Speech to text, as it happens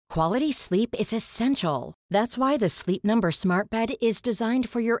Quality sleep is essential. That's why the Sleep Number Smart Bed is designed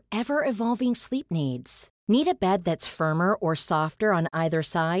for your ever-evolving sleep needs. Need a bed that's firmer or softer on either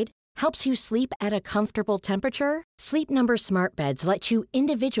side? Helps you sleep at a comfortable temperature? Sleep Number Smart Beds let you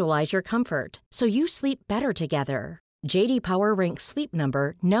individualize your comfort, so you sleep better together. J.D. Power ranks Sleep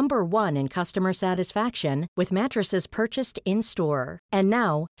Number number 1 in customer satisfaction with mattresses purchased in-store. And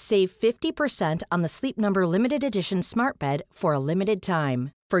now, save 50% on the Sleep Number Limited Edition Smart Bed for a limited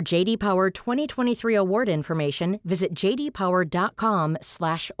time. For J.D. Power 2023 award information, visit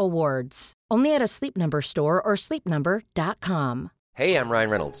jdpower.com/awards. Only at a Sleep Number store or sleepnumber.com. Hey, I'm Ryan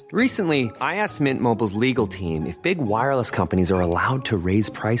Reynolds. Recently, I asked Mint Mobile's legal team if big wireless companies are allowed to raise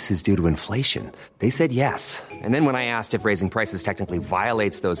prices due to inflation. They said yes. And then when I asked if raising prices technically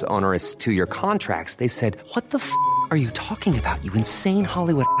violates those onerous 2-year contracts, they said, "What the f*** are you talking about, you insane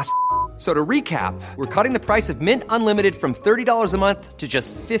Hollywood ass?" So to recap, we're cutting the price of Mint Unlimited from $30 a month to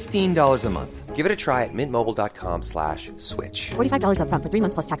just $15 a month. Give it a try at mintmobile.com/switch. $45 up front for 3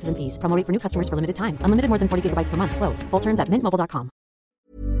 months plus taxes and fees. Promo rate for new customers for limited time. Unlimited more than 40 gigabytes per month. Slows full terms at mintmobile.com.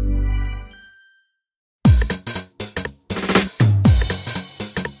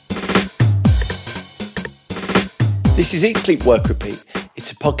 This is Eat, Sleep, Work, Repeat.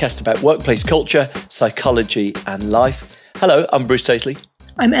 It's a podcast about workplace culture, psychology and life. Hello, I'm Bruce Daisley.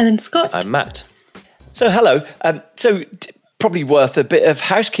 I'm Ellen Scott. I'm Matt. So hello. Probably worth a bit of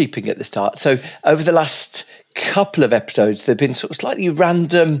housekeeping at the start. So over the last couple of episodes, there have been sort of slightly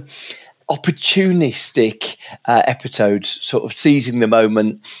random, opportunistic episodes, sort of seizing the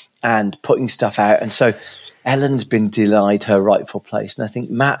moment and putting stuff out. And so Ellen's been denied her rightful place. And I think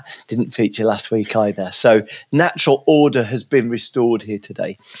Matt didn't feature last week either. So natural order has been restored here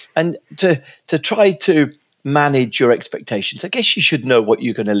today. And to try to manage your expectations, I guess you should know what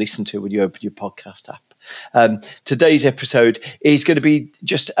you're going to listen to when you open your podcast app. Today's episode is going to be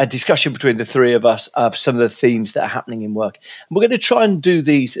just a discussion between the three of us of some of the themes that are happening in work. And we're going to try and do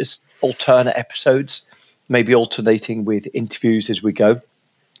these as alternate episodes, maybe alternating with interviews as we go.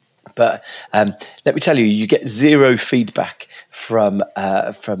 But let me tell you, you get zero feedback from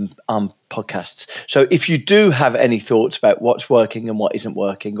podcasts. So if you do have any thoughts about what's working and what isn't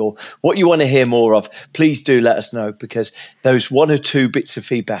working, or what you want to hear more of, please do let us know, because those 1 or 2 bits of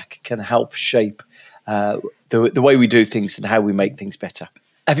feedback can help shape the way we do things and how we make things better.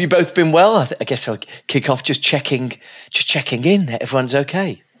 Have you both been well? I guess I'll kick off just checking in that everyone's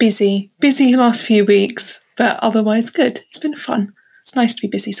okay. Busy last few weeks, but otherwise good. It's been fun. It's nice to be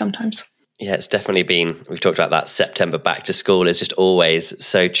busy sometimes. Yeah, it's definitely been, we've talked about that September back to school is just always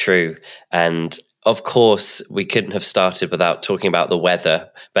so true. And of course, we couldn't have started without talking about the weather.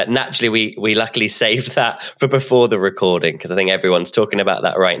 But naturally, we luckily saved that for before the recording, because I think everyone's talking about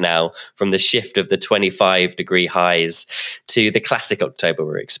that right now, from the shift of the 25-degree highs to the classic October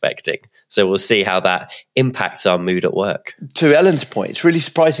we're expecting. So we'll see how that impacts our mood at work. To Ellen's point, it's really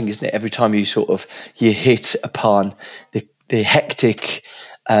surprising, isn't it? Every time you hit upon the hectic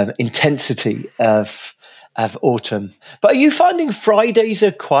intensity of autumn. But are you finding Fridays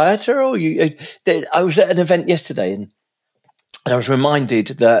are quieter? Or I was at an event yesterday and I was reminded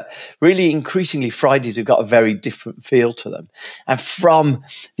that really increasingly Fridays have got a very different feel to them. And from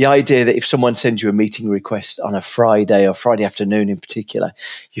the idea that if someone sends you a meeting request on a Friday or Friday afternoon in particular,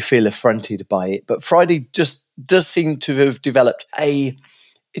 you feel affronted by it. But Friday just does seem to have developed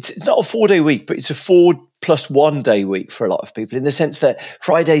it's not a 4-day week, but it's a 4+1 day week for a lot of people, in the sense that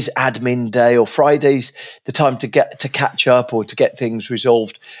Friday's admin day, or Friday's the time to catch up or to get things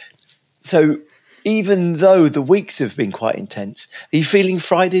resolved. So even though the weeks have been quite intense, are you feeling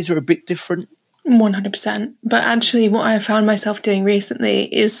Fridays are a bit different? 100%. But actually what I found myself doing recently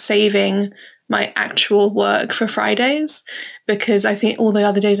is saving my actual work for Fridays, because I think all the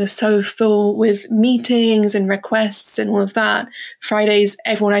other days are so full with meetings and requests and all of that. Fridays,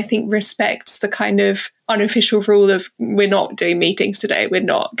 everyone I think respects the kind of unofficial rule of we're not doing meetings today. We're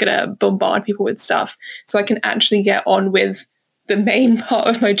not going to bombard people with stuff. So I can actually get on with the main part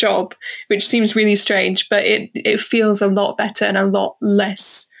of my job, which seems really strange, but it feels a lot better and a lot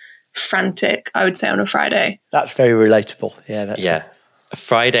less frantic, I would say, on a Friday. That's very relatable. Yeah. A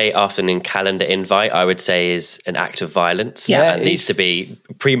Friday afternoon calendar invite, I would say, is an act of violence. Yeah, and needs to be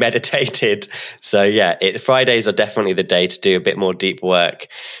premeditated. So Fridays are definitely the day to do a bit more deep work.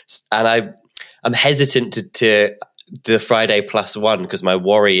 And I'm hesitant to the Friday +1, because my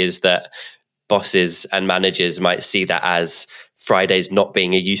worry is that bosses and managers might see that as Fridays not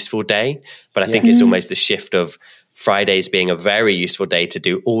being a useful day. But I think it's almost a shift of Fridays being a very useful day to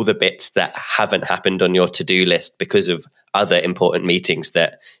do all the bits that haven't happened on your to-do list because of other important meetings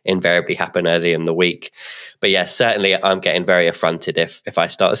that invariably happen early in the week. But yes, certainly I'm getting very affronted if I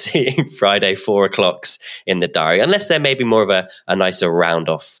start seeing Friday 4 o'clocks in the diary, unless there may be more of a nicer round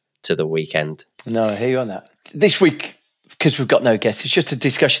off to the weekend. No, I hear you on that. This week, because we've got no guests, it's just a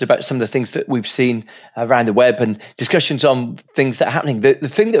discussion about some of the things that we've seen around the web and discussions on things that are happening. The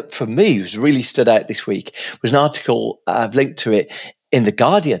thing that for me was really stood out this week was an article, I've linked to it, in The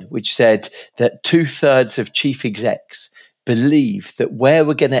Guardian, which said that 2/3 of chief execs believe that where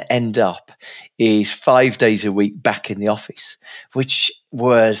we're going to end up is 5 days a week back in the office, which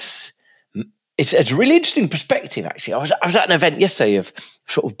was... It's a really interesting perspective, actually. I was at an event yesterday of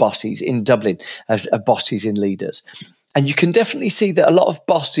sort of bosses in Dublin, of bosses and leaders. And you can definitely see that a lot of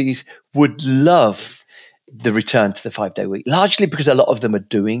bosses would love the return to the 5-day week, largely because a lot of them are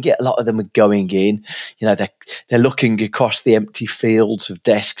doing it. A lot of them are going in, they're looking across the empty fields of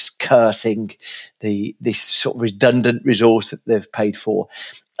desks, cursing this sort of redundant resource that they've paid for.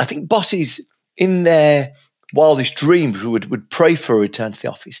 I think bosses in their wildest dreams would pray for a return to the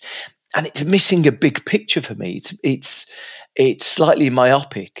office. And it's missing a big picture for me. It's slightly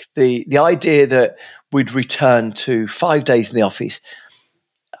myopic. The idea that we'd return to 5 days in the office,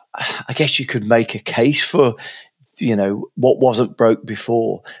 I guess you could make a case for, what wasn't broke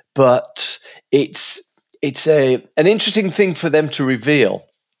before, but it's an interesting thing for them to reveal.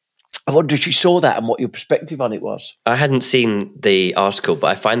 I wonder if you saw that and what your perspective on it was. I hadn't seen the article, but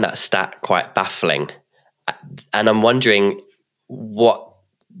I find that stat quite baffling. And I'm wondering what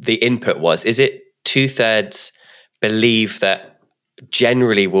the input was. Is it 2/3 believe that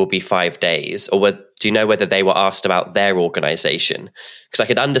generally will be 5 days, or do you know whether they were asked about their organization? Because I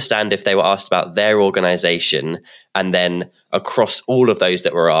could understand if they were asked about their organization and then across all of those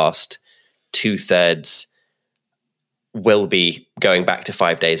that were asked, 2/3 will be going back to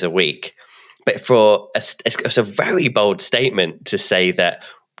 5 days a week. But it's a very bold statement to say that,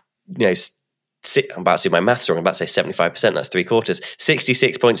 I'm about to do my maths wrong. I'm about to say 75%. That's 3/4.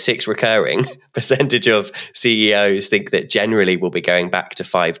 66.6 recurring percentage of CEOs think that generally we'll be going back to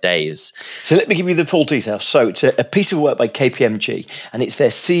 5 days. So let me give you the full details. So it's a piece of work by KPMG, and it's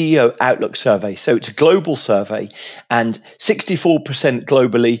their CEO Outlook survey. So it's a global survey, and 64%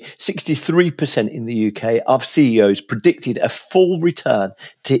 globally, 63% in the UK of CEOs predicted a full return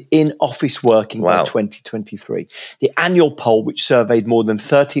to in-office working by 2023. The annual poll, which surveyed more than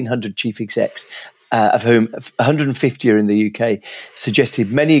 1,300 chief execs, of whom 150 are in the UK,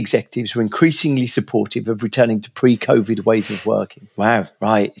 suggested many executives were increasingly supportive of returning to pre-COVID ways of working. Wow,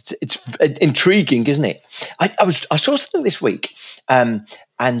 right. It's intriguing, isn't it? I saw something this week, and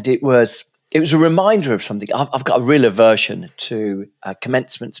it was a reminder of something. I've got a real aversion to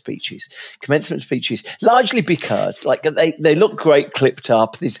commencement speeches. Commencement speeches, largely because they look great clipped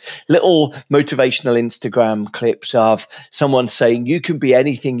up. These little motivational Instagram clips of someone saying, you can be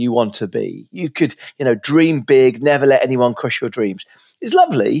anything you want to be. You could, dream big, never let anyone crush your dreams. It's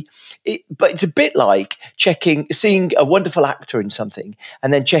lovely, but it's a bit like seeing a wonderful actor in something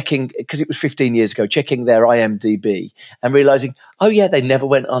and then checking, because it was 15 years ago, checking their IMDb and realizing, oh yeah, they never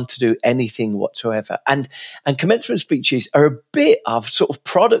went on to do anything whatsoever. And commencement speeches are a bit of sort of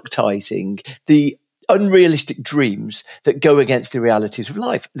productizing the unrealistic dreams that go against the realities of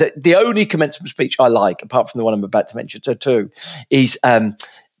life. The only commencement speech I like, apart from the one I'm about to mention, so too, is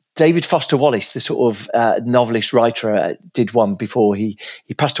David Foster Wallace, the sort of novelist writer, did one before he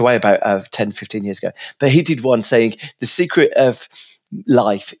passed away about 10, 15 years ago. But he did one saying the secret of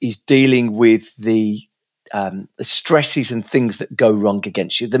life is dealing with the stresses and things that go wrong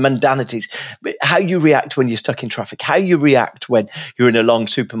against you, the mundanities, how you react when you're stuck in traffic, how you react when you're in a long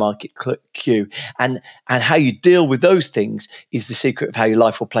supermarket queue, and how you deal with those things is the secret of how your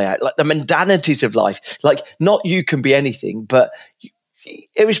life will play out. Like the mundanities of life, like not you can be anything, but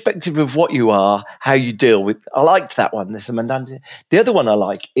irrespective of what you are, how you deal with. I liked that one. There's some mundanity. The other one I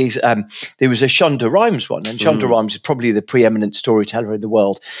like is there was a Shonda Rhimes one, and Shonda Rhimes is probably the preeminent storyteller in the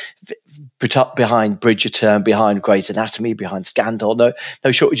world, behind Bridgerton, behind Grey's Anatomy, behind Scandal.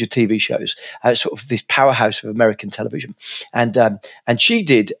 No shortage of TV shows. Sort of this powerhouse of American television, and she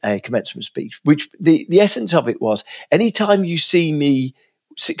did a commencement speech, which the essence of it was: anytime you see me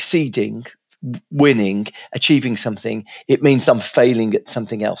succeeding, winning, achieving something, it means I'm failing at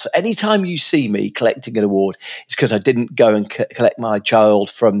something else. So anytime you see me collecting an award, it's because I didn't go and collect my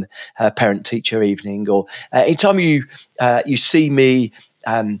child from parent-teacher evening. Or anytime you see me,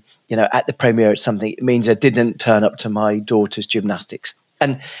 at the premiere at something, it means I didn't turn up to my daughter's gymnastics.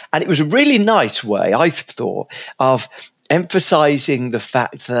 And it was a really nice way, I thought, of emphasizing the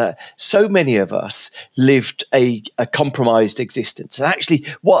fact that so many of us lived a compromised existence. And actually,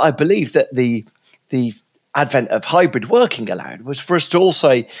 what I believe that the advent of hybrid working allowed was for us to all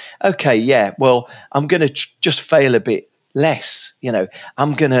say, okay, yeah, well, I'm going to just fail a bit less.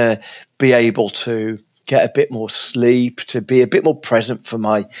 I'm going to be able to get a bit more sleep, to be a bit more present for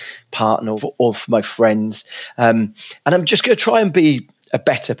my partner or for my friends. And I'm just going to try and be a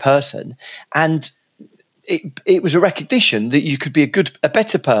better person. And it was a recognition that you could be a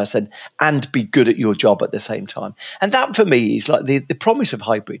better person and be good at your job at the same time. And that for me is like the promise of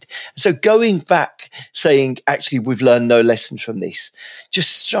hybrid. So going back saying, actually, we've learned no lessons from this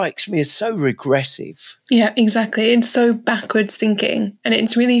just strikes me as so regressive. Yeah, exactly. It's so backwards thinking. And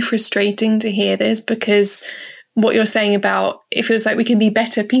it's really frustrating to hear this because what you're saying about it feels like we can be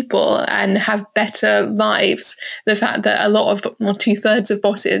better people and have better lives. The fact that a lot of, 2/3 of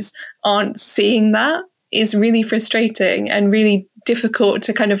bosses aren't seeing that is really frustrating and really difficult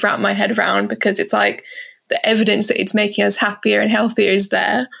to kind of wrap my head around, because it's like the evidence that it's making us happier and healthier is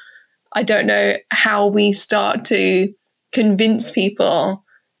there. I don't know how we start to convince people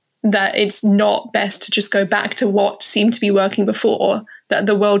that it's not best to just go back to what seemed to be working before, that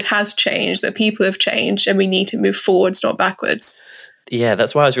the world has changed, that people have changed, and we need to move forwards, not backwards. Yeah,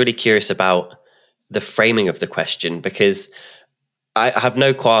 that's why I was really curious about the framing of the question, because I have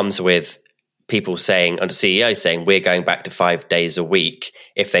no qualms with people saying, or the CEO saying, we're going back to 5 days a week.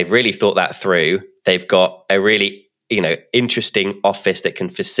 If they've really thought that through, they've got a really, interesting office that can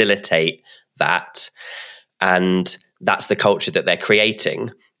facilitate that. And that's the culture that they're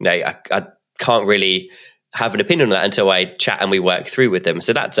creating. I can't really have an opinion on that until I chat and we work through with them.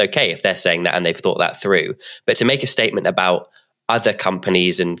 So that's okay if they're saying that and they've thought that through. But to make a statement about other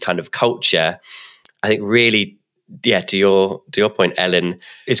companies and kind of culture, I think really, to your point, Ellen,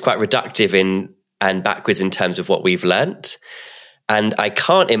 is quite reductive and backwards in terms of what we've learnt. And I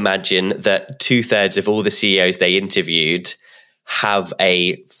can't imagine that 2/3 of all the CEOs they interviewed have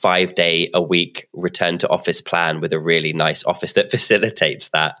a 5-day-a-week return to office plan with a really nice office that facilitates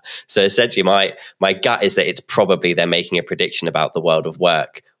that. So essentially my gut is that it's probably they're making a prediction about the world of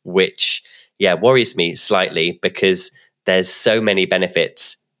work, which worries me slightly, because there's so many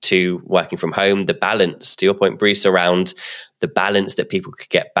benefits to working from home, the balance, to your point, Bruce, around the balance that people could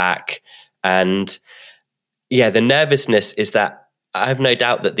get back. And the nervousness is that I have no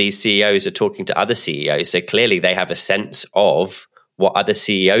doubt that these CEOs are talking to other CEOs. So clearly they have a sense of what other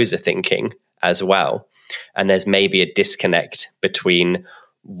CEOs are thinking as well. And there's maybe a disconnect between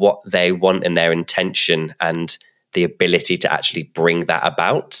what they want and their intention and the ability to actually bring that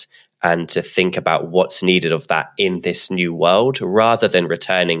about and to think about what's needed of that in this new world, rather than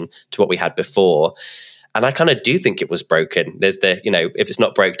returning to what we had before. And I kind of do think it was broken. There's if it's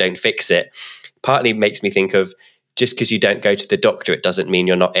not broke, don't fix it. Partly makes me think of, just because you don't go to the doctor, it doesn't mean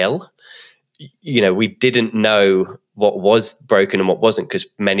you're not ill. We didn't know what was broken and what wasn't, because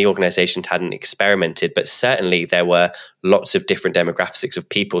many organizations hadn't experimented, but certainly there were lots of different demographics of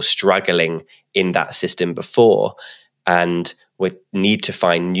people struggling in that system before. And we need to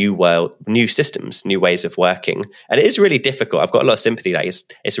find new systems, new ways of working. And it is really difficult. I've got a lot of sympathy.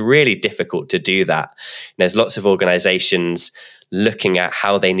 It's really difficult to do that. There's lots of organizations looking at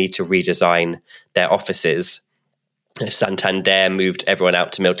how they need to redesign their offices. Santander moved everyone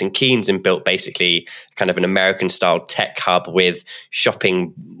out to Milton Keynes and built basically kind of an American style tech hub with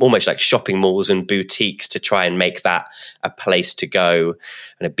shopping, almost like shopping malls and boutiques, to try and make that a place to go.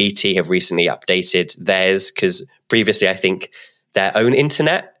 And BT have recently updated theirs, because previously I think their own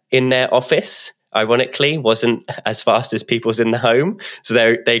internet in their office, ironically, wasn't as fast as people's in the home.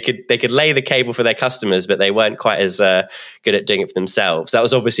 So they could lay the cable for their customers, but they weren't quite as good at doing it for themselves. That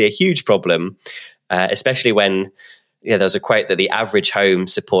was obviously a huge problem, especially when there was a quote that the average home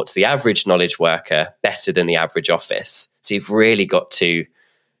supports the average knowledge worker better than the average office. So you've really got to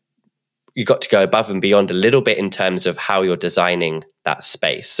go above and beyond a little bit in terms of how you're designing that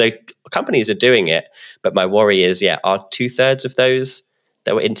space. So companies are doing it, but my worry is, are 2/3 of those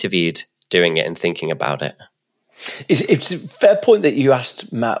that were interviewed doing it and thinking about it? It's a fair point that you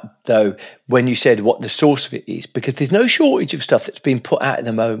asked, Matt, though, when you said what the source of it is, because there's no shortage of stuff that's being put out at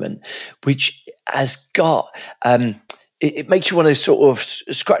the moment, which has got, it makes you want to sort of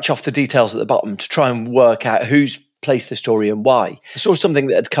scratch off the details at the bottom to try and work out who's place the story and why. I saw something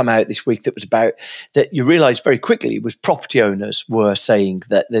that had come out this week that was about that you realised very quickly was property owners were saying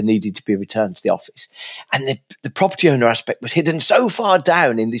that there needed to be a return to the office. And the property owner aspect was hidden so far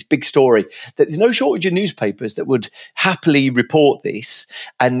down in this big story that there's no shortage of newspapers that would happily report this,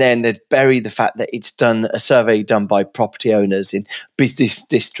 and then they'd bury the fact that it's a survey done by property owners in business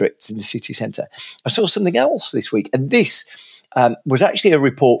districts in the city centre. I saw something else this week, and this was actually a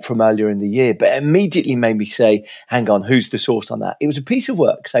report from earlier in the year, but it immediately made me say, hang on, who's the source on that? It was a piece of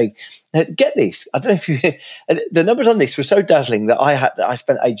work saying, get this, I don't know if you, the numbers on this were so dazzling that I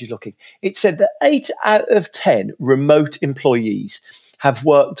spent ages looking. It said that 8 out of 10 remote employees have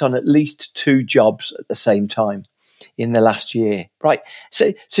worked on at least 2 jobs at the same time in the last year, right?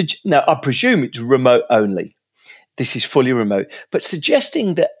 So now I presume it's remote only. This is fully remote, but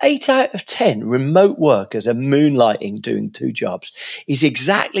suggesting that 8 out of 10 remote workers are moonlighting doing 2 jobs is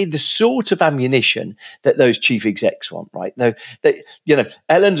exactly the sort of ammunition that those chief execs want, right?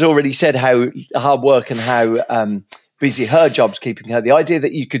 Ellen's already said how hard work and how busy her job's keeping her. The idea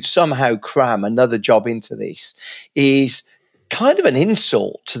that you could somehow cram another job into this is kind of an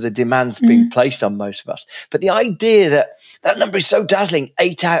insult to the demands being placed on most of us. But the idea that number is so dazzling,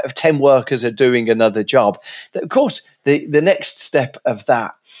 8 out of 10 workers are doing another job, that of course the next step of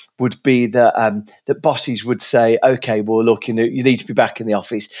that would be that bosses would say, okay, well, look, you need to be back in the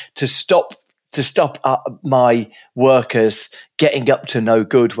office to stop my workers getting up to no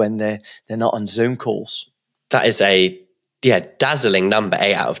good when they're not on Zoom calls. That is a dazzling number,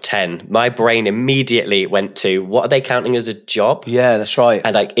 8 out of 10. My brain immediately went to, what are they counting as a job? Yeah, that's right.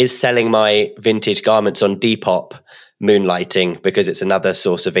 And is selling my vintage garments on Depop moonlighting because it's another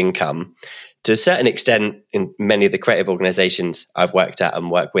source of income? To a certain extent, in many of the creative organizations I've worked at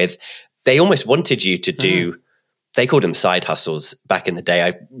and work with, they almost wanted you to do, they called them side hustles back in the day.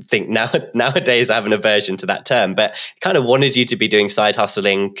 I think nowadays I have an aversion to that term, but kind of wanted you to be doing side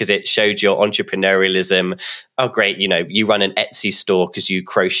hustling because it showed your entrepreneurialism. Oh, great. You run an Etsy store because you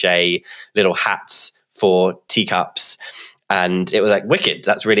crochet little hats for teacups. And it was like, wicked.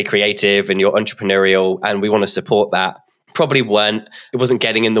 That's really creative and you're entrepreneurial and we want to support that. It wasn't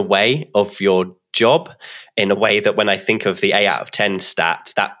getting in the way of your job in a way that when I think of the 8 out of 10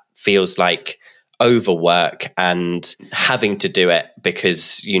 stat, that feels like overwork and having to do it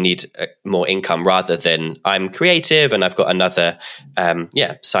because you need more income rather than I'm creative and I've got another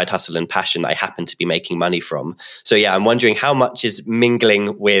side hustle and passion that I happen to be making money from. So I'm wondering how much is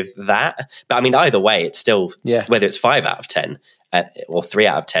mingling with that. But I mean, either way, it's still, whether it's 5 out of 10 or 3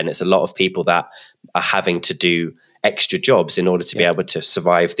 out of 10, it's a lot of people that are having to do extra jobs in order to be able to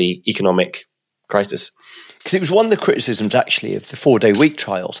survive the economic crisis. Because it was one of the criticisms, actually, of the 4-day week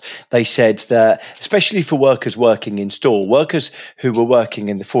trials. They said that, especially for workers working in store, workers who were working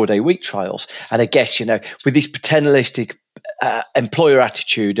in the 4-day week trials, and I guess, with this paternalistic employer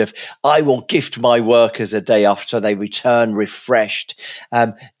attitude of, I will gift my workers a day off so they return refreshed.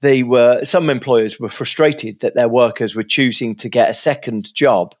 Some employers were frustrated that their workers were choosing to get a second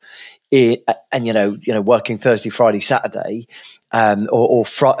job working Thursday, Friday, Saturday, or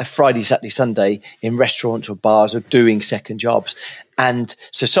Friday, Saturday, Sunday in restaurants or bars, or doing second jobs. And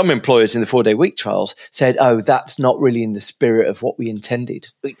so some employers in the 4-day week trials said, oh, that's not really in the spirit of what we intended,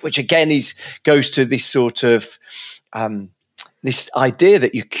 which again goes to this sort of this idea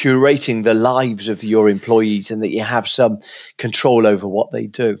that you're curating the lives of your employees and that you have some control over what they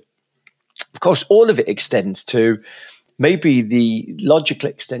do. Of course, all of it extends to maybe the logical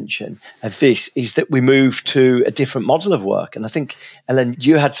extension of this is that we move to a different model of work. And I think, Ellen,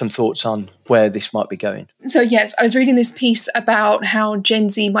 you had some thoughts on where this might be going. So yes, I was reading this piece about how Gen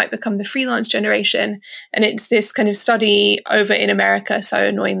Z might become the freelance generation. And it's this kind of study over in America. So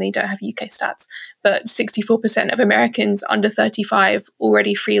annoyingly, don't have UK stats, but 64% of Americans under 35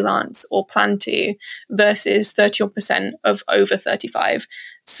 already freelance or plan to versus 31% of over 35.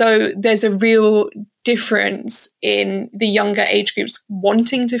 So there's a real difference in the younger age groups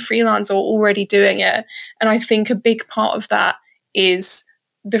wanting to freelance or already doing it. And I think a big part of that is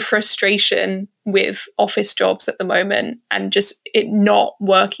the frustration with office jobs at the moment and just it not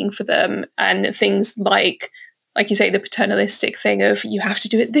working for them, and things like you say, the paternalistic thing of you have to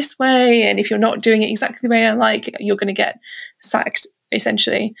do it this way, and if you're not doing it exactly the way I like, you're going to get sacked,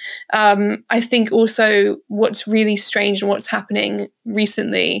 essentially. I think also what's really strange and what's happening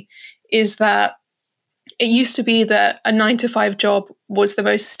recently is that it used to be that a 9-to-5 job was the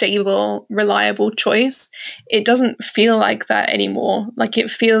most stable, reliable choice. It doesn't feel like that anymore. Like, it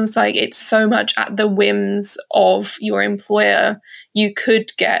feels like it's so much at the whims of your employer. You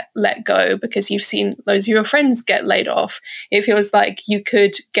could get let go because you've seen loads of your friends get laid off. It feels like you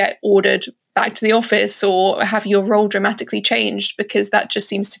could get ordered back to the office or have your role dramatically changed, because that just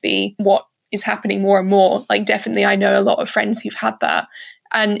seems to be what is happening more and more. Like, definitely, I know a lot of friends who've had that.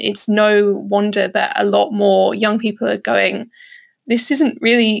 And it's no wonder that a lot more young people are going, this isn't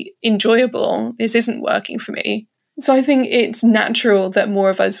really enjoyable. This isn't working for me. So I think it's natural that more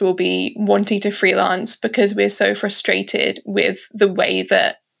of us will be wanting to freelance because we're so frustrated with the way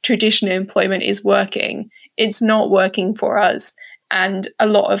that traditional employment is working. It's not working for us. And a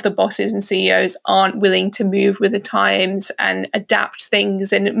lot of the bosses and CEOs aren't willing to move with the times and adapt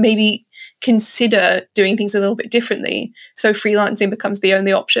things and maybe consider doing things a little bit differently. So freelancing becomes the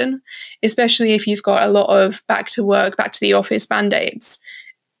only option, especially if you've got a lot of back to work, back to the office mandates.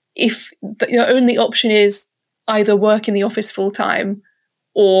 If the only option is either work in the office full time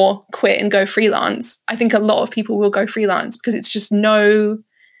or quit and go freelance, I think a lot of people will go freelance because it's just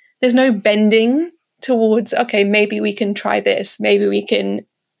there's no bending towards, okay, maybe we can try this. Maybe we can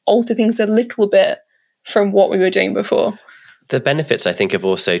alter things a little bit from what we were doing before. The benefits, I think, have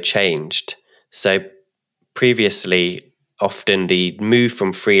also changed. So previously, often the move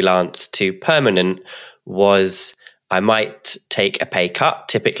from freelance to permanent was I might take a pay cut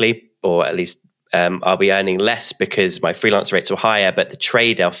typically, or at least I'll be earning less because my freelance rates were higher, but the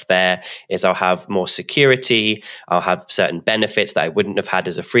trade-off there is I'll have more security, I'll have certain benefits that I wouldn't have had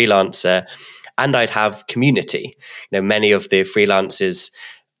as a freelancer, and I'd have community. Many of the freelancers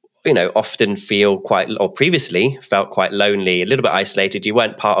often previously felt quite lonely, a little bit isolated. You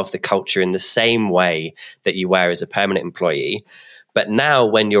weren't part of the culture in the same way that you were as a permanent employee. But now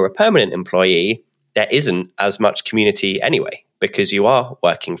when you're a permanent employee, there isn't as much community anyway, because you are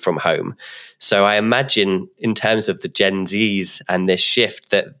working from home. So I imagine in terms of the Gen Zs and this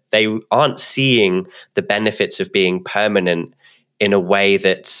shift that they aren't seeing the benefits of being permanent in a way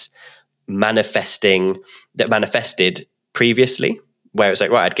that's manifested previously, where it's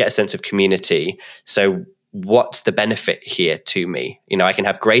like, right, I'd get a sense of community. So what's the benefit here to me? I can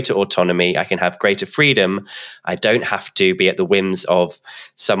have greater autonomy. I can have greater freedom. I don't have to be at the whims of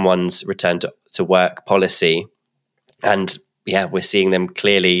someone's return to work policy. And yeah, we're seeing them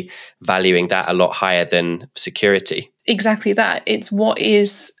clearly valuing that a lot higher than security. Exactly that. It's what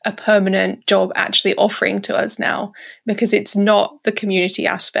is a permanent job actually offering to us now, because it's not the community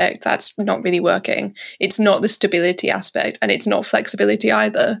aspect that's not really working. It's not the stability aspect, and it's not flexibility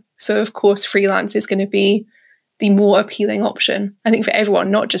either. So of course, freelance is going to be the more appealing option, I think, for everyone,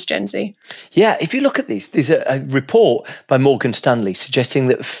 not just Gen Z. Yeah, if you look at this, there's a report by Morgan Stanley suggesting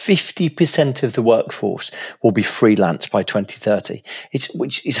that 50% of the workforce will be freelance by 2030.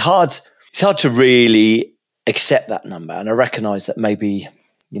 Which is hard. It's hard to really accept that number, and I recognise that maybe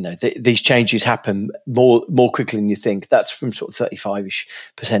these changes happen more quickly than you think. That's from sort of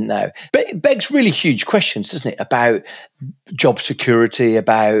 35-ish% now. But it begs really huge questions, doesn't it, about job security,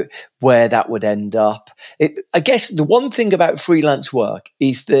 about where that would end up. I guess the one thing about freelance work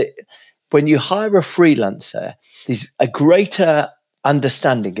is that when you hire a freelancer, there's a greater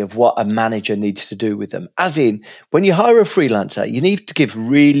understanding of what a manager needs to do with them. As in, when you hire a freelancer, you need to give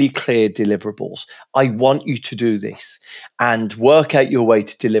really clear deliverables. I want you to do this, and work out your way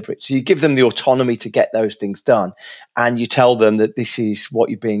to deliver it. So you give them the autonomy to get those things done, and you tell them that this is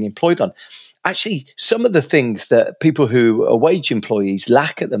what you're being employed on. Actually, some of the things that people who are wage employees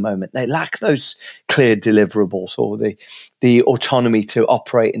lack at the moment, they lack those clear deliverables or the autonomy to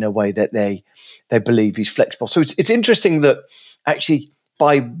operate in a way that they believe is flexible. So it's interesting that actually,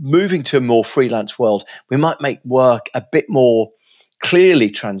 by moving to a more freelance world, we might make work a bit more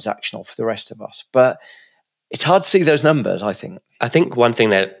clearly transactional for the rest of us. But it's hard to see those numbers, I think. I think one thing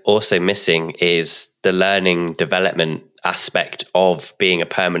they're also missing is the learning development aspect of being a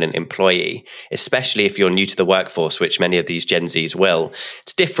permanent employee, especially if you're new to the workforce, which many of these Gen Zs will.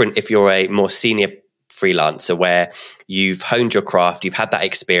 It's different if you're a more senior freelancer where you've honed your craft, you've had that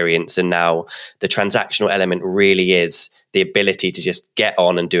experience, and now the transactional element really is the ability to just get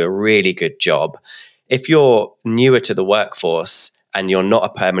on and do a really good job. If you're newer to the workforce and you're not a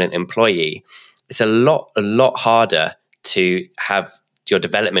permanent employee, it's a lot harder to have your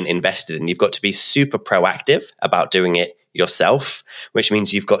development invested in. You've got to be super proactive about doing it yourself, which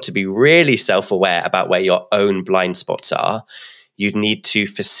means you've got to be really self-aware about where your own blind spots are. You'd need to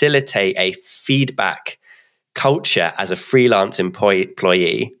facilitate a feedback culture as a freelance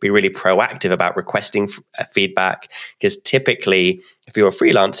employee, be really proactive about requesting feedback, because typically if you're a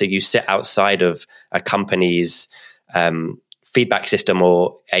freelancer, you sit outside of a company's feedback system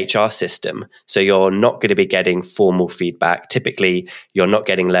or HR system. So you're not going to be getting formal feedback. Typically, you're not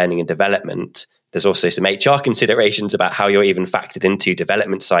getting learning and development. There's also some HR considerations about how you're even factored into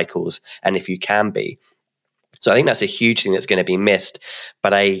development cycles and if you can be. So I think that's a huge thing that's going to be missed.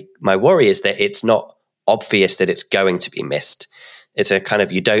 But my worry is that it's not obvious that it's going to be missed. It's a kind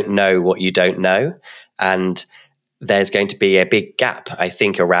of, you don't know what you don't know. And there's going to be a big gap, I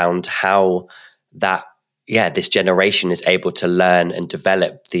think, around how this generation is able to learn and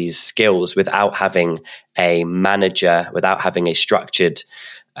develop these skills without having a manager, without having a structured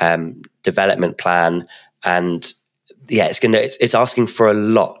development plan. And it's asking for a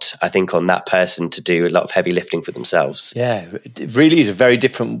lot, I think, on that person to do a lot of heavy lifting for themselves. Yeah, it really is a very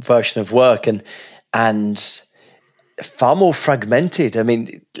different version of work and far more fragmented. I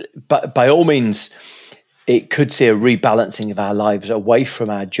mean, but by all means, it could see a rebalancing of our lives away from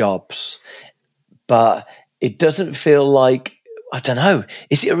our jobs, but it doesn't feel like, I don't know,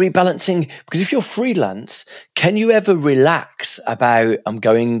 is it a rebalancing? Because if you're freelance, can you ever relax about, I'm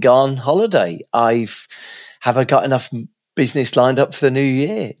going on holiday? Have I got enough business lined up for the new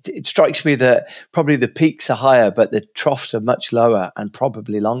year? It strikes me that probably the peaks are higher, but the troughs are much lower and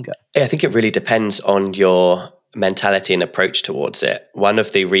probably longer. I think it really depends on your mentality and approach towards it. One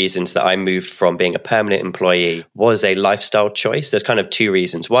of the reasons that I moved from being a permanent employee was a lifestyle choice. There's kind of two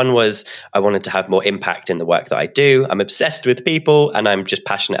reasons. One was I wanted to have more impact in the work that I do. I'm obsessed with people and I'm just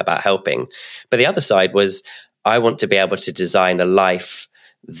passionate about helping. But the other side was I want to be able to design a life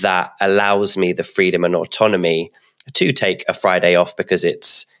that allows me the freedom and autonomy to take a Friday off because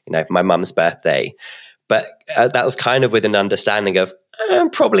it's, my mum's birthday. But that was kind of with an understanding of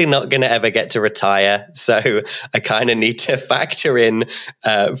I'm probably not going to ever get to retire. So I kind of need to factor in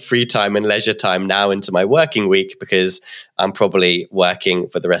free time and leisure time now into my working week because I'm probably working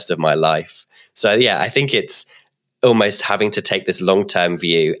for the rest of my life. So I think it's almost having to take this long-term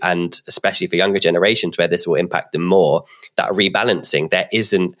view, and especially for younger generations where this will impact them more, that rebalancing. There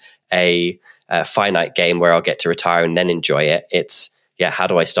isn't a finite game where I'll get to retire and then enjoy it. It's, how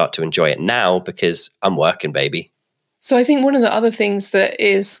do I start to enjoy it now because I'm working, baby? So I think one of the other things that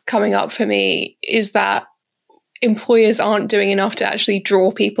is coming up for me is that employers aren't doing enough to actually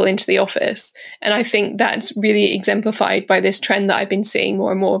draw people into the office. And I think that's really exemplified by this trend that I've been seeing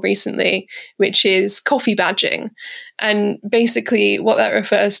more and more recently, which is coffee badging. And basically what that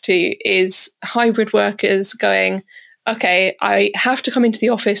refers to is hybrid workers going, okay, I have to come into the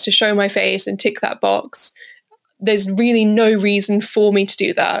office to show my face and tick that box. There's really no reason for me to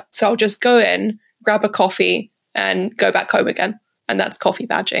do that. So I'll just go in, grab a coffee and go back home again. And that's coffee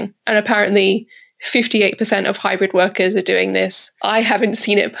badging. And apparently 58% of hybrid workers are doing this. I haven't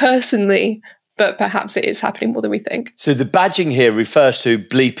seen it personally, but perhaps it is happening more than we think. So the badging here refers to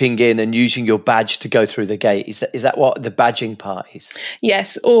bleeping in and using your badge to go through the gate. Is that what the badging part is?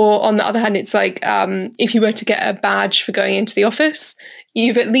 Yes. Or on the other hand, it's like if you were to get a badge for going into the office,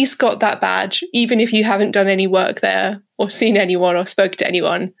 you've at least got that badge, even if you haven't done any work there or seen anyone or spoken to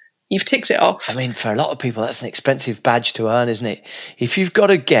anyone. You've ticked it off. I mean, for a lot of people, that's an expensive badge to earn, isn't it? If you've got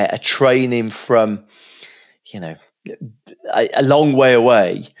to get a train in from, a long way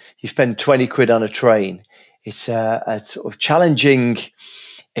away, you spend 20 quid on a train. It's a sort of challenging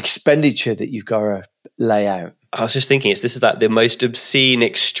expenditure that you've got to lay out. I was just thinking, this is like the most obscene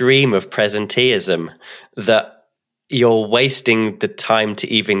extreme of presenteeism, that you're wasting the time to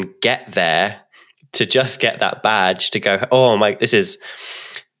even get there, to just get that badge, to go, oh my, this is...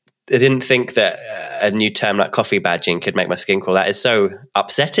 I didn't think that a new term like coffee badging could make my skin crawl. That is so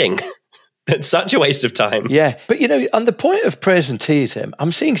upsetting. It's such a waste of time. Yeah. But, on the point of presenteeism,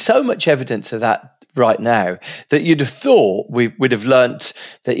 I'm seeing so much evidence of that right now that you'd have thought we'd have learnt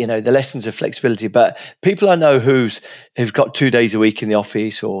that, the lessons of flexibility. But people I know who've got 2 days a week in the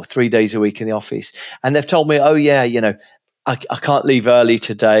office or 3 days a week in the office, and they've told me, oh, yeah, I can't leave early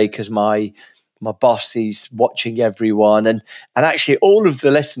today because my boss is watching everyone. And actually all of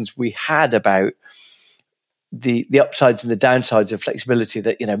the lessons we had about the upsides and the downsides of flexibility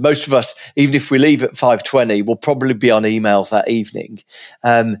that, most of us, even if we leave at 5:20, will probably be on emails that evening.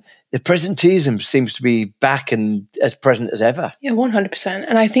 The presenteeism seems to be back and as present as ever. Yeah, 100%.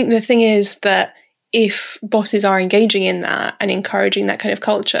 And I think the thing is that if bosses are engaging in that and encouraging that kind of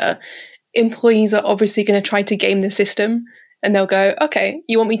culture, employees are obviously going to try to game the system, and they'll go, okay,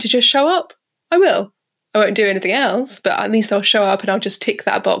 you want me to just show up? I will. I won't do anything else, but at least I'll show up and I'll just tick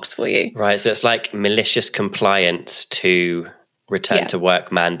that box for you. Right. So it's like malicious compliance to return to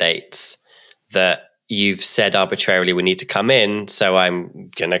work mandates, that you've said arbitrarily we need to come in, so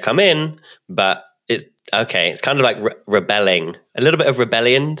I'm going to come in, but it's kind of like rebelling, a little bit of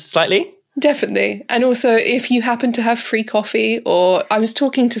rebellion slightly. Definitely. And also if you happen to have free coffee, or I was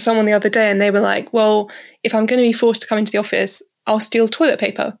talking to someone the other day and they were like, well, if I'm going to be forced to come into the office, I'll steal toilet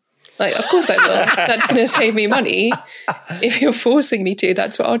paper. Like, of course I will. That's going to save me money. If you're forcing me to,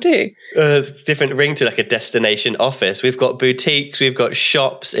 that's what I'll do. It's a different ring to like a destination office. We've got boutiques, we've got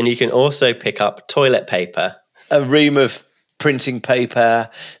shops, and you can also pick up toilet paper. A ream of printing paper,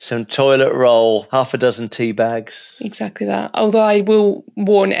 some toilet roll, half a dozen tea bags. Exactly that. Although I will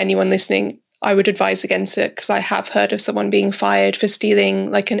warn anyone listening, I would advise against it, because I have heard of someone being fired for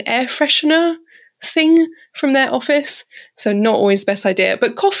stealing like an air freshener thing from their office. So not always the best idea.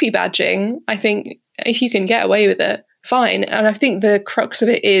 But coffee badging, I think if you can get away with it, fine. And I think the crux of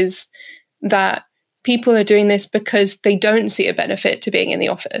it is that people are doing this because they don't see a benefit to being in the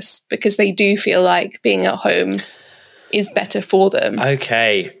office, because they do feel like being at home is better for them.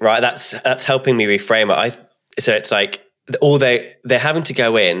 Okay, right. That's helping me reframe it. So it's like they're having to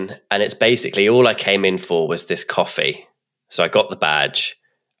go in, and it's basically all I came in for was this coffee. So I got the badge.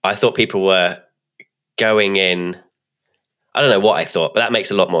 I thought people were going in. I don't know what I thought, but that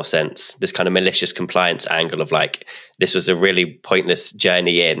makes a lot more sense. This kind of malicious compliance angle of like, this was a really pointless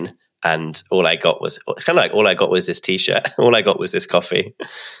journey in, and all I got was, it's kind of like all I got was this t-shirt. All I got was this coffee.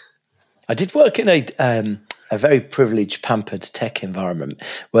 I did work in a very privileged, pampered tech environment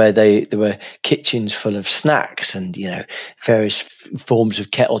where there were kitchens full of snacks and, various forms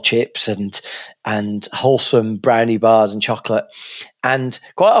of kettle chips and wholesome brownie bars and chocolate. And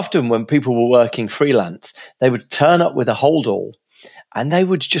quite often when people were working freelance, they would turn up with a holdall and they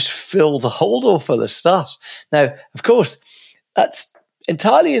would just fill the holdall full of stuff. Now, of course, that's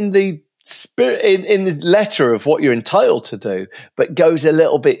entirely in the spirit, in the letter of what you're entitled to do, but goes a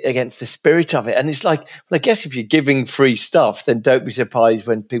little bit against the spirit of it. And it's like, well, I guess if you're giving free stuff, then don't be surprised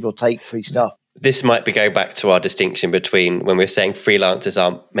when people take free stuff. This might be going back to our distinction between when we're saying freelancers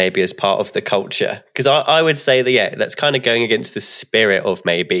aren't maybe as part of the culture. Because I would say that, that's kind of going against the spirit of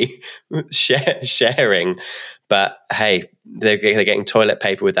maybe sharing. But hey, they're getting toilet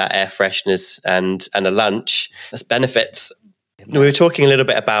paper with that air freshness and a lunch. That's benefits. We were talking a little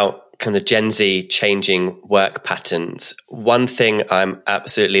bit about kind of Gen Z changing work patterns. One thing I'm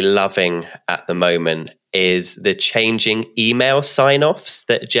absolutely loving at the moment is the changing email sign-offs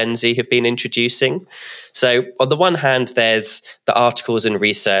that Gen Z have been introducing. So on the one hand, there's the articles and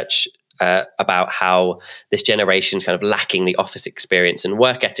research about how this generation's kind of lacking the office experience and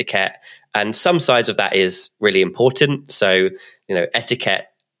work etiquette. And some sides of that is really important. So, etiquette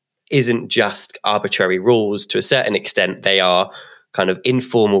isn't just arbitrary rules. To a certain extent, they are kind of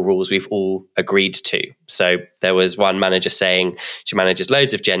informal rules we've all agreed to. So there was one manager saying she manages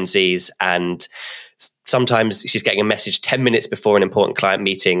loads of Gen Zs, and sometimes she's getting a message 10 minutes before an important client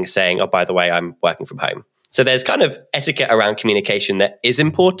meeting saying, oh, by the way, I'm working from home. So there's kind of etiquette around communication that is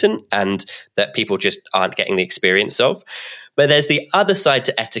important and that people just aren't getting the experience of. But there's the other side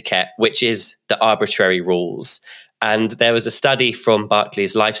to etiquette, which is the arbitrary rules. And there was a study from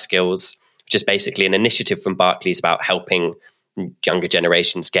Barclays Life Skills, which is basically an initiative from Barclays about helping younger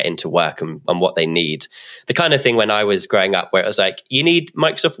generations get into work and what they need. The kind of thing when I was growing up where it was like, you need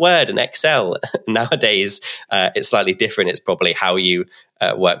Microsoft Word and Excel. Nowadays, it's slightly different. It's probably how you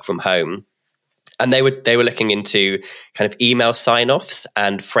work from home. And they were looking into kind of email sign-offs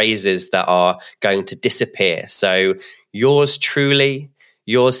and phrases that are going to disappear. So yours truly,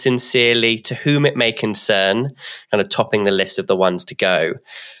 yours sincerely, to whom it may concern, kind of topping the list of the ones to go.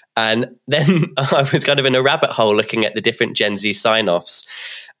 And then I was kind of in a rabbit hole looking at the different Gen Z sign-offs,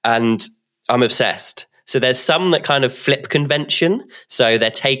 and I'm obsessed. So there's some that kind of flip convention. So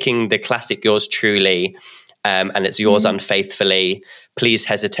they're taking the classic yours truly, and it's yours unfaithfully. Please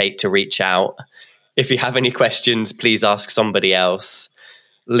hesitate to reach out. If you have any questions, please ask somebody else.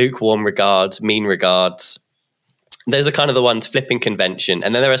 Lukewarm regards, mean regards. Those are kind of the ones flipping convention.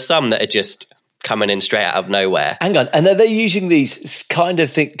 And then there are some that are just coming in straight out of nowhere. Hang on. And are they using these kind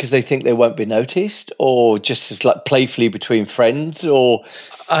of thing because they think they won't be noticed, or just as like playfully between friends, or?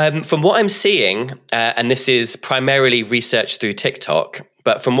 From what I'm seeing, and this is primarily research through TikTok,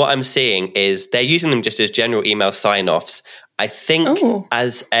 but from what I'm seeing is they're using them just as general email sign-offs. I think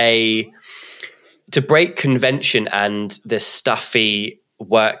to break convention and the stuffy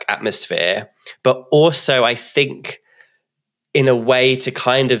work atmosphere, but also I think in a way to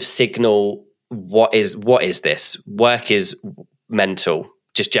kind of signal what is this? Work is mental,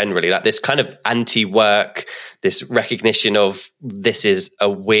 just generally, like this kind of anti-work, this recognition of this is a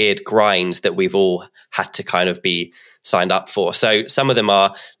weird grind that we've all had to kind of be signed up for. So some of them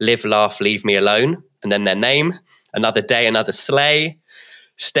are live, laugh, leave me alone, and then their name, another day, another sleigh,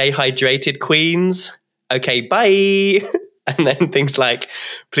 stay hydrated, queens, okay, bye. And then things like,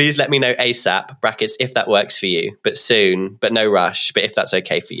 please let me know ASAP, brackets, if that works for you, but soon, but no rush, but if that's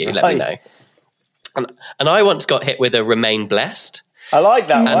okay for you, let me know. And I once got hit with a remain blessed. I like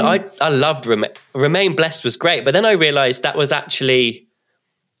that and one. I loved Remain Blessed was great, but then I realised that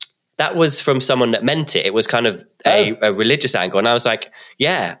was from someone that meant it. It was kind of a religious angle. And I was like,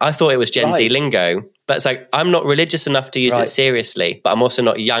 yeah, I thought it was Gen Z lingo. But it's like, I'm not religious enough to use it seriously, but I'm also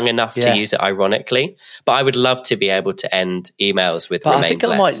not young enough to use it ironically. But I would love to be able to end emails with Remain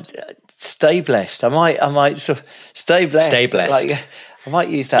Blessed. I might stay blessed. I might sort of stay blessed. Stay blessed. Like, I might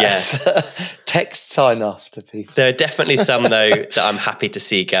use that as text sign off to people. There are definitely some though that I'm happy to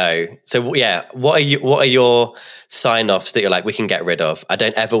see go. So yeah, what are your sign offs that you're like, we can get rid of? I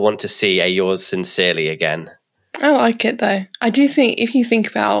don't ever want to see a yours sincerely again. I like it though. I do think if you think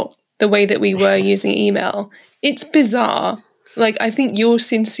about the way that we were using email, it's bizarre. Like, I think yours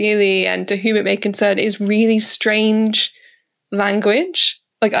sincerely and to whom it may concern is really strange language.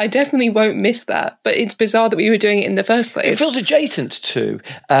 Like, I definitely won't miss that, but it's bizarre that we were doing it in the first place. It feels adjacent to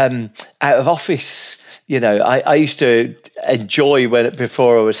out of office. You know, I used to enjoy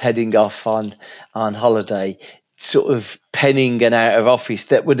before I was heading off on holiday, sort of penning an out of office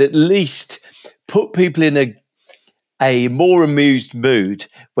that would at least put people in a more amused mood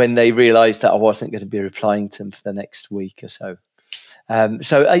when they realised that I wasn't going to be replying to them for the next week or so.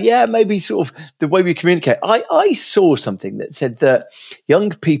 Maybe sort of the way we communicate. I saw something that said that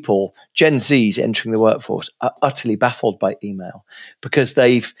young people, Gen Zs entering the workforce, are utterly baffled by email because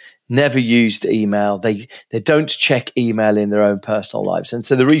they've never used email. They don't check email in their own personal lives. And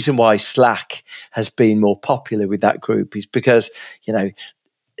so the reason why Slack has been more popular with that group is because, you know,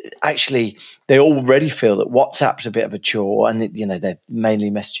 actually they already feel that WhatsApp's a bit of a chore and, you know, they're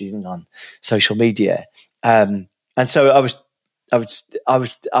mainly messaging on social media. And so I'm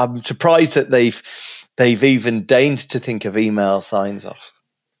surprised that they've even deigned to think of email signs off.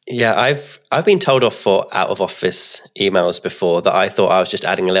 Yeah, I've been told off for out of office emails before that I thought I was just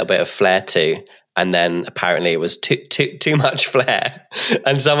adding a little bit of flair to, and then apparently it was too much flair,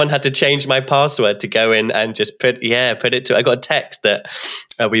 and someone had to change my password to go in and just put it to. I got a text that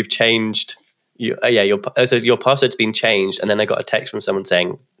we've changed. Your password's been changed, and then I got a text from someone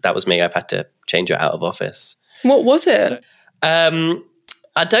saying that was me. I've had to change your out of office. What was it?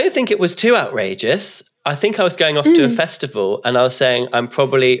 I don't think it was too outrageous. I think I was going off to a festival and I was saying I'm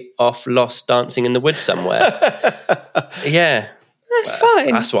probably off lost dancing in the woods somewhere. Yeah. That's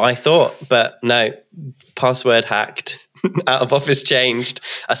fine. That's what I thought. But no, password hacked, out of office changed.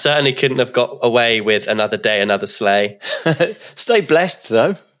 I certainly couldn't have got away with another day, another sleigh. Stay blessed,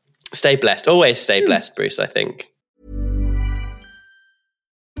 though. Stay blessed. Always stay blessed, Bruce, I think.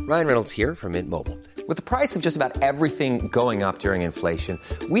 Ryan Reynolds here from Mint Mobile. With the price of just about everything going up during inflation,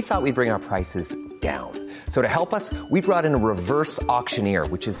 we thought we'd bring our prices down. So to help us, we brought in a reverse auctioneer,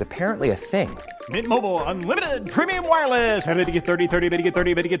 which is apparently a thing. Mint Mobile Unlimited Premium Wireless. How to get 30, 30, bit to get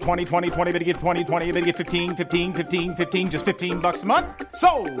 30, bit to get 20, 20, 20, bit to get 20, 20, bit to get 15, 15, 15, 15, just $15 a month?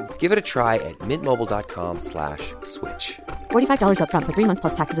 Sold! Give it a try at mintmobile.com/switch. $45 up front for 3 months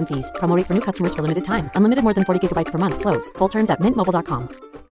plus taxes and fees. Promo rate for new customers for limited time. Unlimited more than 40 gigabytes per month. Slows full terms at mintmobile.com.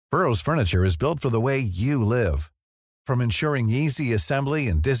 Burrow's furniture is built for the way you live. From ensuring easy assembly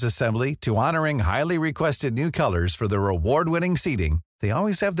and disassembly to honoring highly requested new colors for their award-winning seating, they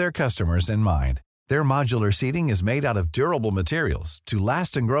always have their customers in mind. Their modular seating is made out of durable materials to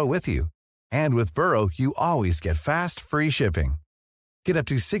last and grow with you. And with Burrow, you always get fast, free shipping. Get up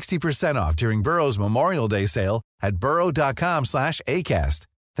to 60% off during Burrow's Memorial Day sale at burrow.com/ACAST.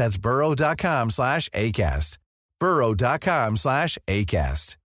 That's burrow.com/ACAST.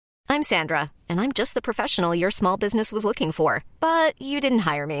 burrow.com/ACAST. I'm Sandra, and I'm just the professional your small business was looking for. But you didn't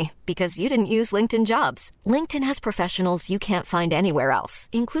hire me because you didn't use LinkedIn Jobs. LinkedIn has professionals you can't find anywhere else,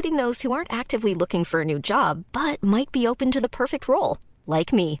 including those who aren't actively looking for a new job, but might be open to the perfect role,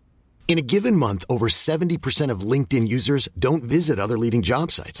 like me. In a given month, over 70% of LinkedIn users don't visit other leading job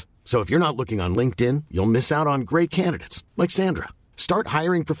sites. So if you're not looking on LinkedIn, you'll miss out on great candidates like Sandra. Start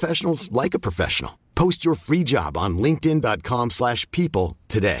hiring professionals like a professional. Post your free job on linkedin.com/people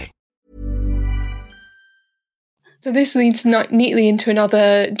today. So this leads neatly into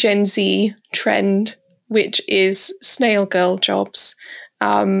another Gen Z trend, which is snail girl jobs.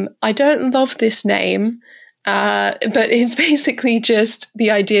 I don't love this name, but it's basically just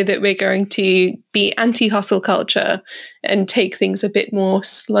the idea that we're going to be anti-hustle culture and take things a bit more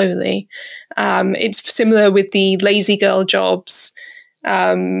slowly. It's similar with the lazy girl jobs,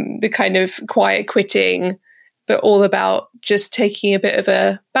 the kind of quiet quitting, but all about just taking a bit of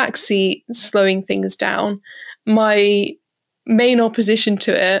a backseat, slowing things down. My main opposition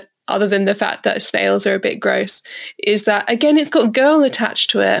to it, other than the fact that snails are a bit gross, is that, again, it's got girl attached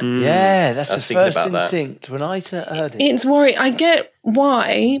to it. Yeah, that's the first instinct when I heard it. It's worrying. I get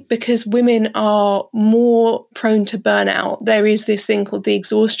Why? Because women are more prone to burnout. There is this thing called the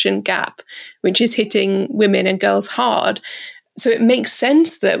exhaustion gap, which is hitting women and girls hard. So it makes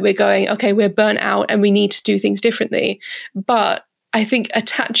sense that we're going, okay, we're burnt out and we need to do things differently. But I think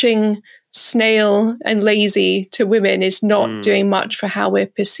attaching snail and lazy to women is not doing much for how we're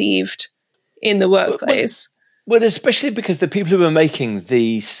perceived in the workplace. Well, especially because the people who are making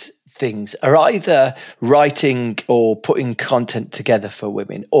these things are either writing or putting content together for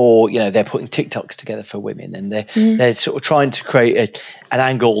women, or they're putting TikToks together for women, and they're sort of trying to create an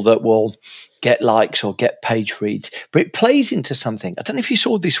angle that will get likes or get page reads. But it plays into something. I don't know if you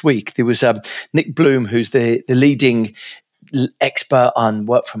saw this week, there was Nick Bloom, who's the leading expert on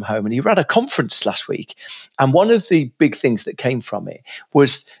work from home, and he ran a conference last week, and one of the big things that came from it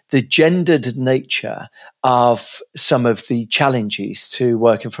was the gendered nature of some of the challenges to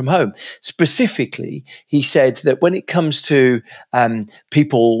working from home. Specifically, he said that when it comes to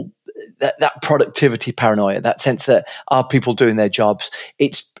people, that productivity paranoia, that sense that are people doing their jobs,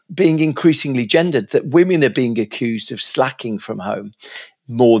 it's being increasingly gendered, that women are being accused of slacking from home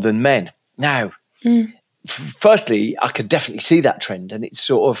more than men. Now, firstly, I could definitely see that trend, and it's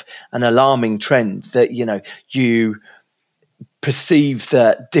sort of an alarming trend that, you perceive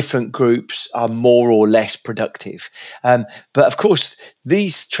that different groups are more or less productive. But of course,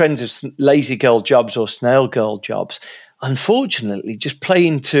 these trends of lazy girl jobs or snail girl jobs, unfortunately, just play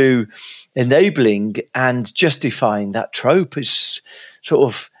into enabling and justifying that trope. Is sort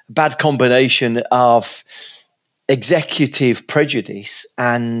of a bad combination of executive prejudice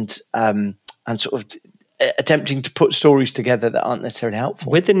and sort of attempting to put stories together that aren't necessarily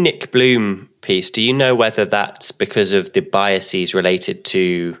helpful. With the Nick Bloom piece, do you know whether that's because of the biases related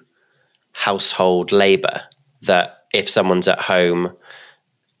to household labour, that if someone's at home,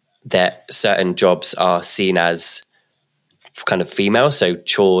 that certain jobs are seen as kind of female, so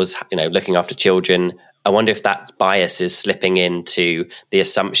chores, looking after children? I wonder if that bias is slipping into the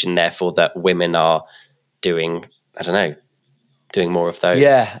assumption, therefore, that women are doing more of those.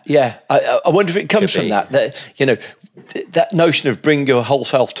 Yeah. I wonder if it comes from that that notion of bring your whole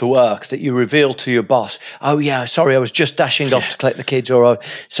self to work, that you reveal to your boss, oh yeah, sorry, I was just dashing off to collect the kids, or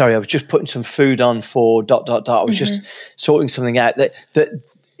sorry, I was just putting some food on for ... I was just sorting something out. That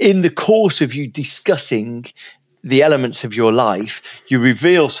in the course of you discussing the elements of your life, you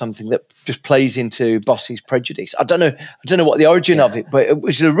reveal something that just plays into boss's prejudice. I don't know what the origin of it, but it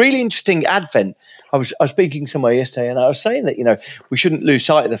was a really interesting advent. I was speaking somewhere yesterday, and I was saying that, we shouldn't lose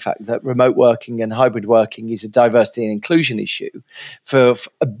sight of the fact that remote working and hybrid working is a diversity and inclusion issue for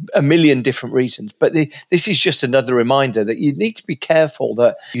a million different reasons. But this is just another reminder that you need to be careful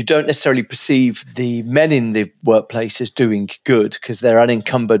that you don't necessarily perceive the men in the workplace as doing good because they're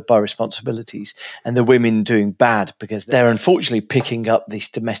unencumbered by responsibilities, and the women doing bad because they're unfortunately picking up this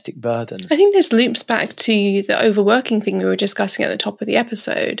domestic burden. I think this loops back to the overworking thing we were discussing at the top of the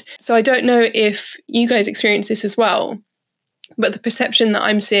episode. So I don't know if you guys experience this as well, but the perception that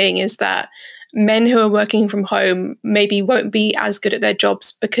I'm seeing is that men who are working from home maybe won't be as good at their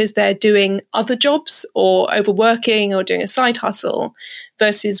jobs because they're doing other jobs or overworking or doing a side hustle,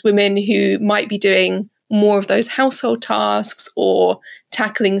 versus women who might be doing more of those household tasks or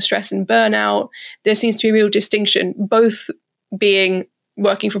tackling stress and burnout. There seems to be a real distinction, both being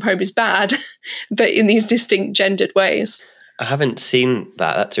working from home is bad, but in these distinct gendered ways. I haven't seen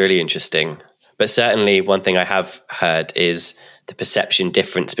that. That's really interesting. But certainly one thing I have heard is the perception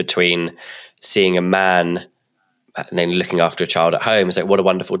difference between seeing a man and then looking after a child at home. It's like, what a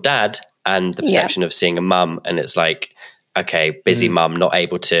wonderful dad. And the perception of seeing a mum, and it's like, okay, busy mum, not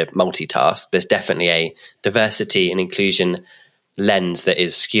able to multitask. There's definitely a diversity and inclusion lens that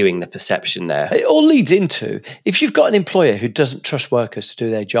is skewing the perception there. It all leads into, if you've got an employer who doesn't trust workers to do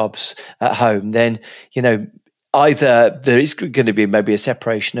their jobs at home, then, either there is going to be maybe a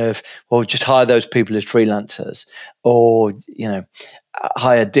separation of, well, just hire those people as freelancers, or,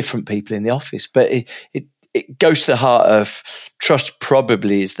 hire different people in the office. But it goes to the heart of trust.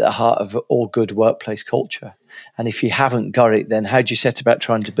 Probably is the heart of all good workplace culture. And if you haven't got it, then how do you set about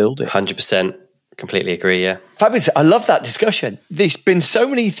trying to build it? 100%. Completely agree, yeah. Fabulous. I love that discussion. There's been so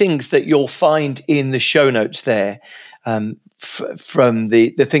many things that you'll find in the show notes there from the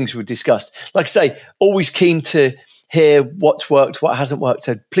things we've discussed. Like I say, always keen to hear what's worked, what hasn't worked.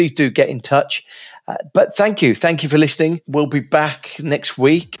 So please do get in touch. But thank you. Thank you for listening. We'll be back next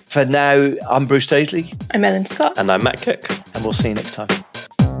week. For now, I'm Bruce Daisley. I'm Ellen Scott. And I'm Matt Cook. And we'll see you next time.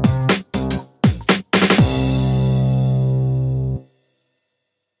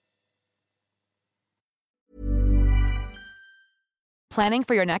 Planning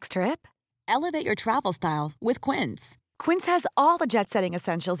for your next trip? Elevate your travel style with Quince. Quince has all the jet-setting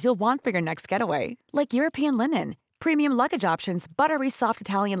essentials you'll want for your next getaway, like European linen, premium luggage options, buttery soft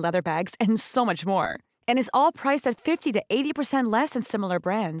Italian leather bags, and so much more. And is all priced at 50 to 80% less than similar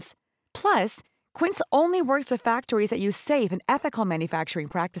brands. Plus, Quince only works with factories that use safe and ethical manufacturing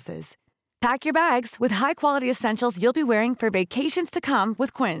practices. Pack your bags with high-quality essentials you'll be wearing for vacations to come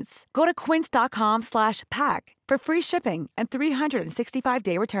with Quince. Go to quince.com/pack for free shipping and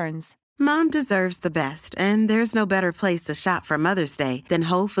 365-day returns. Mom deserves the best, and there's no better place to shop for Mother's Day than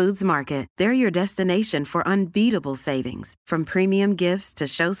Whole Foods Market. They're your destination for unbeatable savings, from premium gifts to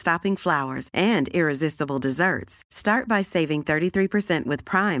show-stopping flowers and irresistible desserts. Start by saving 33% with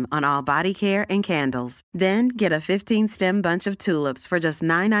Prime on all body care and candles. Then get a 15-stem bunch of tulips for just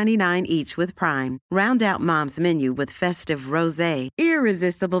 $9.99 each with Prime. Round out Mom's menu with festive rosé,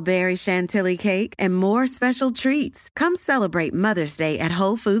 irresistible berry chantilly cake, and more special treats. Come celebrate Mother's Day at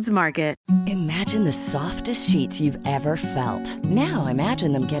Whole Foods Market. Imagine the softest sheets you've ever felt. Now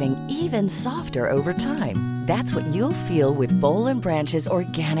imagine them getting even softer over time. That's what you'll feel with Boll & Branch's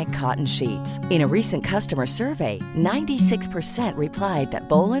organic cotton sheets. In a recent customer survey, 96% replied that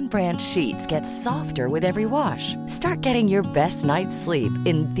Boll & Branch sheets get softer with every wash. Start getting your best night's sleep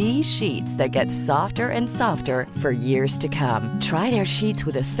in these sheets that get softer and softer for years to come. Try their sheets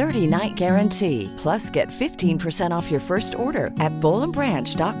with a 30-night guarantee. Plus, get 15% off your first order at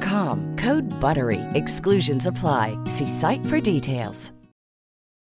bollandbranch.com. Code BUTTERY. Exclusions apply. See site for details.